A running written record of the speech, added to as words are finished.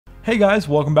Hey guys,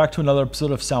 welcome back to another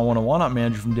episode of Sound 101. I'm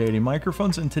Andrew from Deity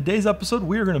Microphones. In today's episode,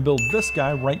 we are going to build this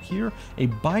guy right here, a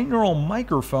binaural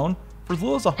microphone for as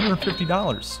little as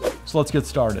 $150. So let's get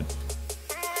started.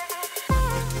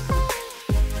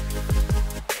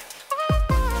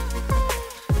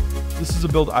 This is a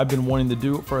build I've been wanting to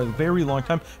do for a very long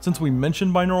time since we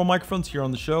mentioned binaural microphones here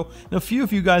on the show. And a few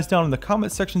of you guys down in the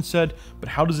comment section said, but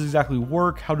how does it exactly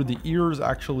work? How do the ears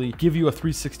actually give you a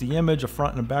 360 image, a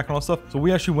front and a back and all that stuff? So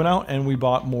we actually went out and we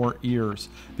bought more ears.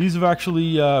 These have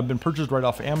actually been purchased right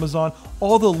off Amazon.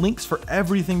 All the links for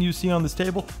everything you see on this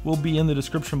table will be in the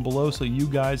description below, so you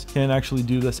guys can actually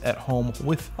do this at home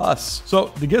with us. So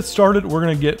to get started, we're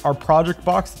gonna get our project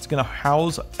box that's gonna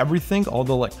house everything, all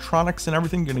the electronics and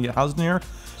everything gonna get housed in here.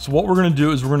 So what we're going to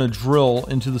do is we're going to drill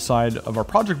into the side of our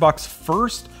project box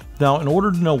first. Now, in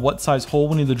order to know what size hole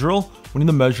we need to drill, we need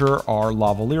to measure our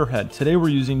lavalier head. Today we're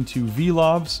using two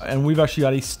V.Lavs, and we've actually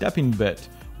got a stepping bit.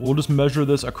 We'll just measure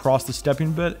this across the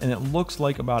stepping bit, and it looks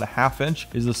like about a ½ inch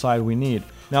is the side we need.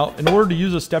 Now, in order to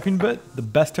use a stepping bit, the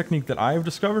best technique that I have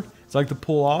discovered is I like to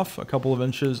pull off a couple of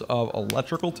inches of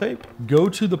electrical tape, go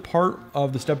to the part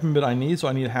of the stepping bit I need, so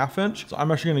I need a ½ inch. So I'm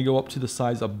actually gonna go up to the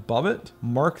size above it,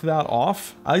 mark that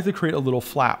off. I like to create a little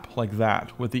flap like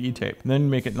that with the E-tape, and then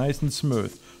make it nice and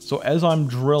smooth. So as I'm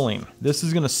drilling, this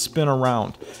is gonna spin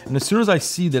around. And as soon as I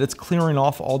see that it's clearing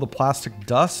off all the plastic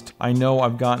dust, I know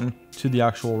I've gotten to the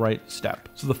actual right step.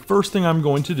 So the first thing I'm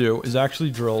going to do is actually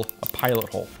drill a pilot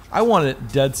hole. I want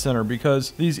it dead center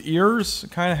because these ears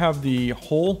kind of have the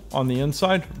hole on the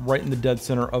inside right in the dead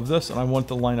center of this, and I want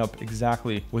to line up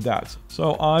exactly with that.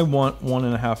 So I want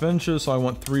 1½ inches, so I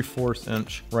want 3/4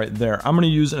 inch right there. I'm gonna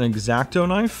use an X-Acto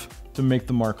knife to make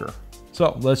the marker.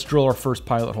 So let's drill our first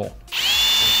pilot hole.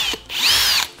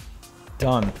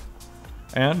 Done.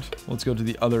 And let's go to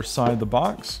the other side of the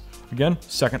box. Again,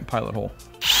 second pilot hole.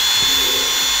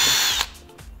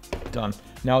 Done.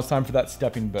 Now it's time for that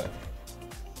stepping bit.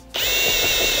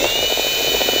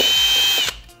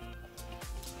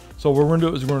 So what we're gonna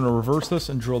do is we're gonna reverse this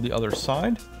and drill the other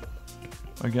side.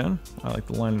 Again, I like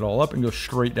to line it all up and go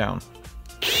straight down.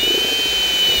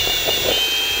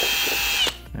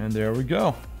 And there we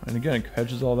go. And again, it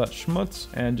catches all that schmutz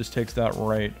and just takes that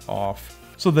right off.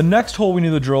 So the next hole we need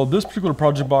to drill, this particular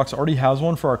project box already has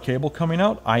one for our cable coming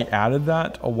out. I added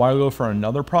that a while ago for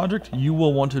another project. You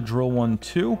will want to drill one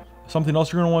too. Something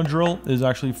else you're going to want to drill is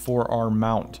actually for our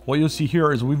mount. What you'll see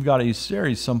here is we've got a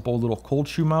very simple little cold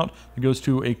shoe mount that goes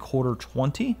to a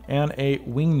 1/4-20 and a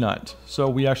wing nut. So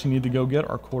we actually need to go get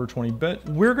our 1/4-20 bit.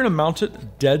 We're going to mount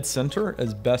it dead center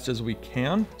as best as we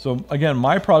can. So again,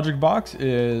 my project box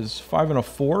is 5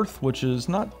 1/4, which is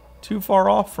not too far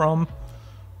off from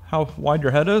how wide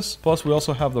your head is. Plus we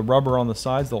also have the rubber on the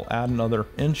sides. They'll add another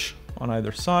inch on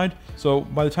either side. So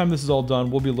by the time this is all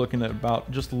done, we'll be looking at about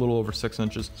just a little over 6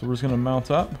 inches. So we're just gonna mount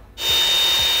up.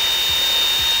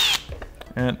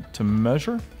 And to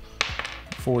measure,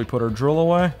 before we put our drill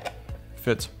away,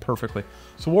 fits perfectly.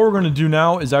 So what we're gonna do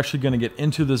now is actually gonna get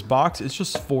into this box. It's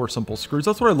just 4 simple screws.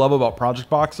 That's what I love about project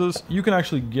boxes. You can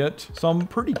actually get some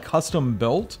pretty custom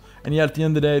built, and yet at the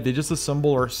end of the day, they just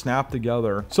assemble or snap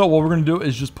together. So what we're gonna do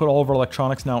is just put all of our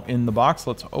electronics now in the box.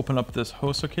 Let's open up this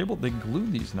HOSA cable. They glue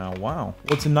these now, wow.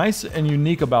 What's nice and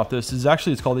unique about this is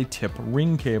actually it's called a tip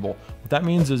ring cable. What that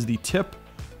means is the tip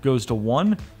goes to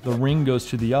one, the ring goes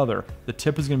to the other. The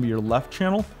tip is gonna be your left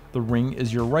channel, the ring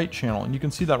is your right channel. And you can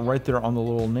see that right there on the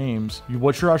little names.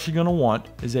 What you're actually gonna want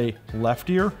is a left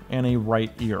ear and a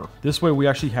right ear. This way we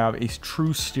actually have a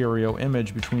true stereo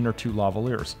image between our two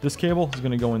lavaliers. This cable is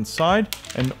gonna go inside,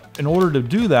 and in order to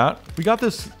do that, we got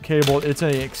this cable, it's an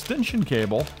extension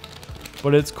cable,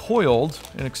 but it's coiled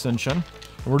in extension.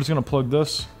 And we're just gonna plug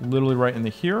this literally right into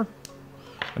here.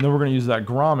 And then we're gonna use that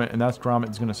grommet, and that grommet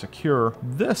is gonna secure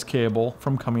this cable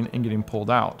from coming and getting pulled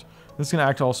out. This is gonna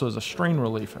act also as a strain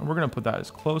relief, and we're gonna put that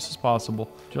as close as possible,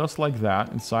 just like that,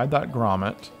 inside that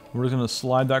grommet. We're just gonna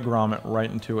slide that grommet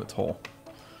right into its hole.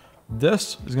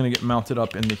 This is gonna get mounted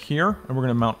up into here, and we're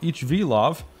gonna mount each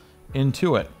V.Lav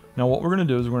into it. Now what we're gonna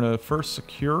do is we're gonna first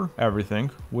secure everything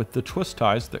with the twist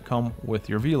ties that come with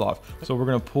your V.Lav. So we're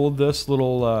gonna pull this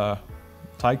little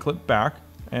tie clip back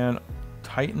and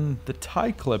tighten the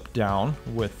tie clip down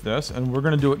with this, and we're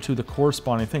gonna do it to the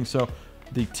corresponding thing. So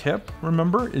the tip,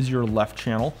 remember, is your left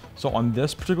channel. So on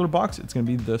this particular box, it's gonna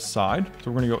be this side. So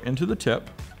we're gonna go into the tip,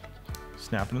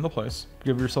 snap it into place,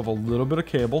 give yourself a little bit of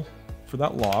cable for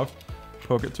that lav,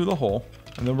 poke it through the hole,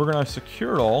 and then we're gonna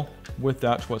secure it all with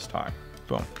that twist tie.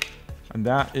 Boom. And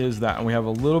that is that. And we have a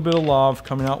little bit of lav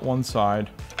coming out one side,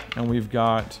 and we've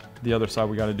got the other side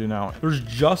we gotta do now. There's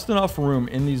just enough room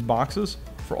in these boxes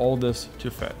for all this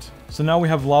to fit. So now we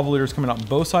have lavaliers coming out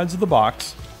both sides of the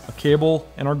box, a cable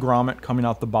and our grommet coming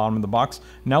out the bottom of the box.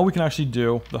 Now we can actually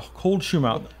do the cold shoe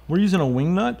mount. We're using a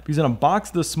wing nut because in a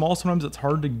box this small, sometimes it's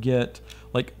hard to get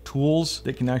like tools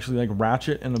that can actually like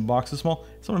ratchet in a box this small.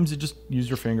 Sometimes you just use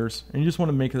your fingers and you just want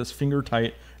to make this finger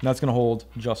tight, and that's gonna hold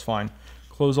just fine.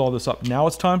 Close all this up. Now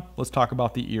it's time, let's talk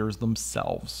about the ears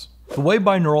themselves. The way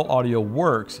binaural audio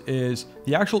works is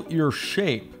the actual ear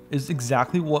shape is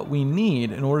exactly what we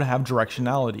need in order to have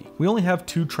directionality. We only have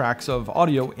 2 tracks of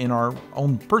audio in our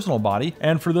own personal body,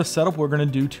 and for this setup we're going to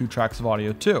do 2 tracks of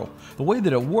audio too. The way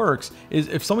that it works is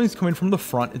if something's coming from the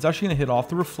front, it's actually going to hit off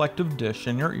the reflective dish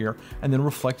in your ear and then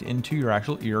reflect into your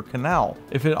actual ear canal.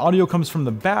 If an audio comes from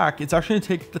the back, it's actually going to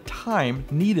take the time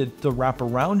needed to wrap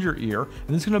around your ear,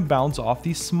 and it's going to bounce off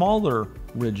these smaller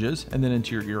ridges and then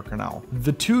into your ear canal.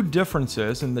 The 2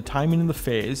 differences in the timing and the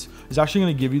phase is actually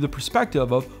going to give you the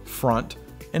perspective of front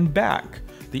and back.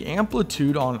 The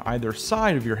amplitude on either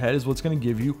side of your head is what's going to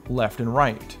give you left and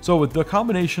right. So with the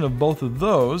combination of both of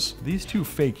those, these 2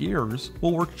 fake ears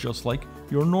will work just like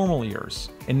your normal ears.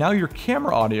 And now your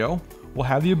camera audio will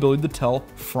have the ability to tell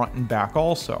front and back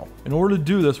also. In order to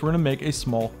do this, we're going to make a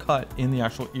small cut in the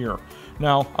actual ear.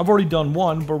 Now, I've already done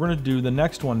one, but we're going to do the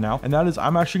next one now, and that is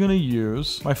I'm actually going to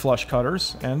use my flush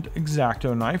cutters and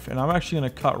X-Acto knife, and I'm actually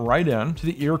going to cut right in to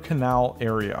the ear canal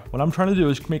area. What I'm trying to do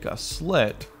is make a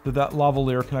slit that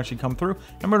lavalier can actually come through.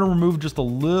 I'm going to remove just a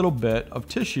little bit of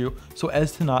tissue so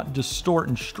as to not distort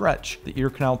and stretch the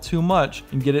ear canal too much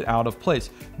and get it out of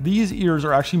place. These ears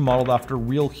are actually modeled after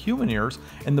real human ears,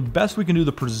 and the best we can do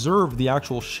to preserve the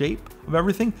actual shape of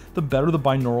everything, the better the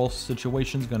binaural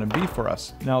situation is going to be for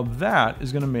us. Now that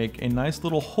is going to make a nice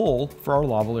little hole for our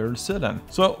lavalier to sit in.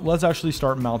 So let's actually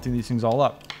start mounting these things all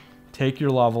up. Take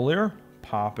your lavalier,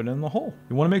 pop it in the hole.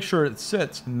 You want to make sure it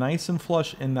sits nice and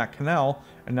flush in that canal,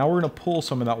 and now we're going to pull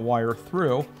some of that wire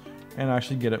through and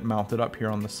actually get it mounted up here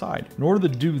on the side. In order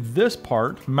to do this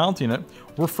part, mounting it,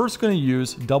 we're first going to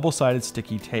use double-sided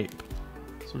sticky tape.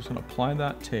 So we're just going to apply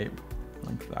that tape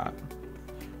like that.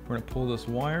 We're going to pull this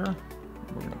wire,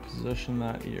 and we're going to position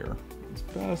that ear as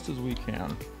best as we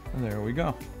can. And there we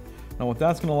go. Now what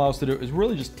that's going to allow us to do is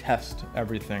really just test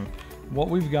everything. What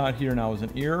we've got here now is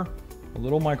an ear, a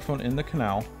little microphone in the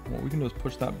canal. What we can do is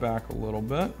push that back a little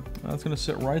bit. That's going to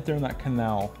sit right there in that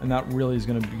canal, and that really is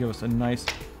going to give us a nice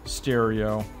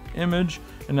stereo image.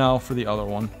 And now for the other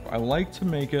one, I like to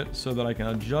make it so that I can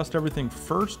adjust everything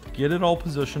first, get it all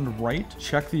positioned right,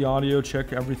 check the audio,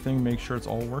 check everything, make sure it's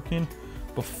all working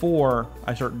before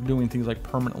I start doing things like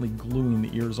permanently gluing the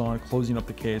ears on, closing up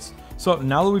the case. So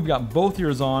now that we've got both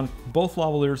ears on, both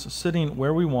lavaliers sitting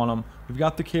where we want them, we've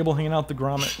got the cable hanging out the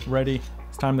grommet ready,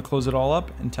 it's time to close it all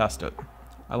up and test it.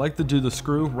 I like to do the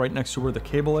screw right next to where the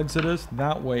cable exit is.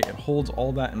 That way it holds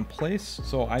all that in place,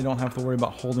 so I don't have to worry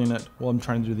about holding it while I'm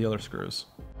trying to do the other screws.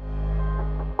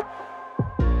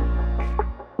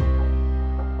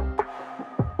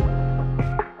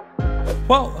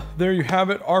 Well, there you have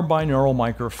it, our binaural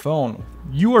microphone.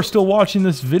 You are still watching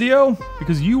this video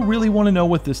because you really want to know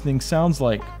what this thing sounds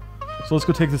like. So let's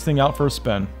go take this thing out for a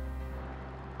spin.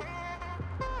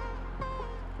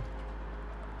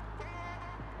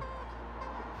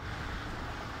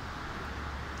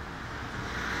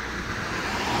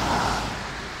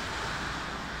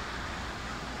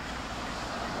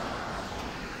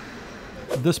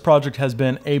 This project has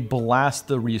been a blast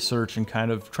to research and kind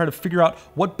of try to figure out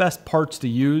what best parts to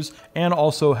use and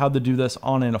also how to do this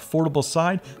on an affordable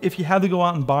side. If you had to go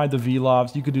out and buy the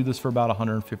V.Lavs, you could do this for about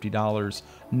 $150,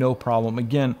 no problem.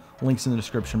 Again, links in the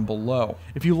description below.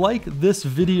 If you like this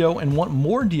video and want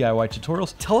more DIY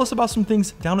tutorials, tell us about some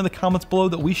things down in the comments below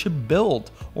that we should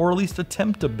build or at least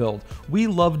attempt to build. We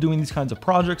love doing these kinds of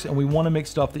projects and we want to make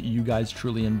stuff that you guys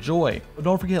truly enjoy. But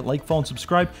don't forget, like, follow, and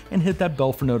subscribe, and hit that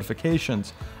bell for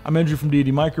notifications. I'm Andrew from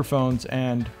Deity Microphones,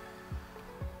 and,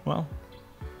 well,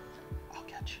 I'll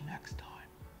catch you next time.